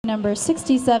number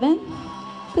 67.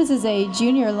 This is a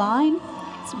junior line,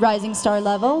 it's rising star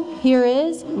level. Here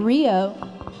is Rio.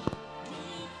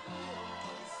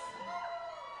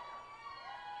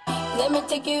 Let me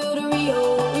take you to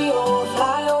Rio, Rio.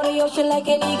 Fly on the ocean like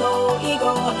an eagle,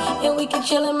 eagle. And we can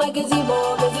chill in my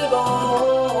gazebo, gazebo.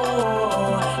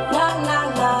 Nah,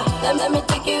 nah, nah. Let me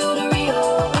take you to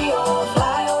Rio, Rio.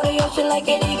 Fly on the ocean like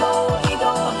an eagle,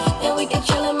 eagle. And we can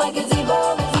chill in my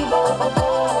gazebo, gazebo.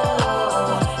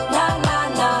 Nah, nah,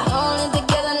 nah. Only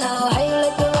together now. How you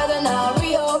like the weather now?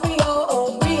 Rio, Rio,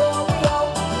 oh, Rio, Rio.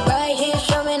 Right here,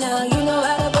 show me now. You know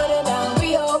how to put it down.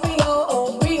 Rio, Rio,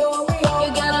 oh, Rio, Rio. You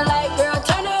gotta like, girl,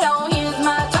 turn it on. Here's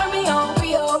my turn me on.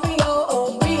 Rio, Rio,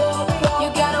 oh, Rio, Rio. You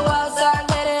gotta outside,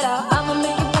 let it out. I'ma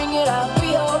make you bring it out.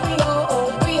 Rio, Rio,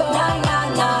 oh, Rio. Nah, nah,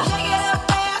 nah. Shake it up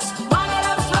fast, wind it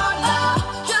up slow now.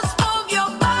 Just move your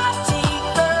body,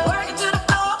 girl. Work it to the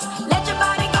floor. Let your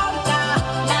body go now,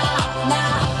 nah,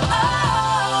 nah.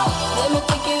 Oh, let me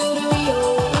take you to Rio,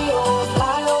 Rio.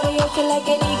 Fly over the ocean like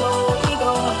an eagle,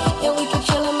 eagle. And we can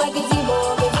chill in my gazebo,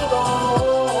 gazebo.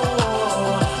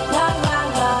 Nah, nah,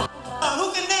 nah. Who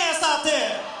can dance out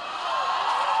there?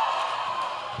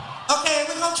 Okay,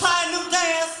 we're gonna try a new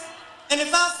dance, and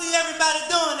if I see everybody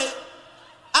doing it,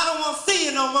 I don't want to see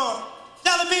you no more.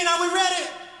 Jelly Bean, are we ready?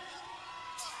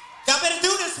 Y'all better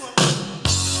do this one.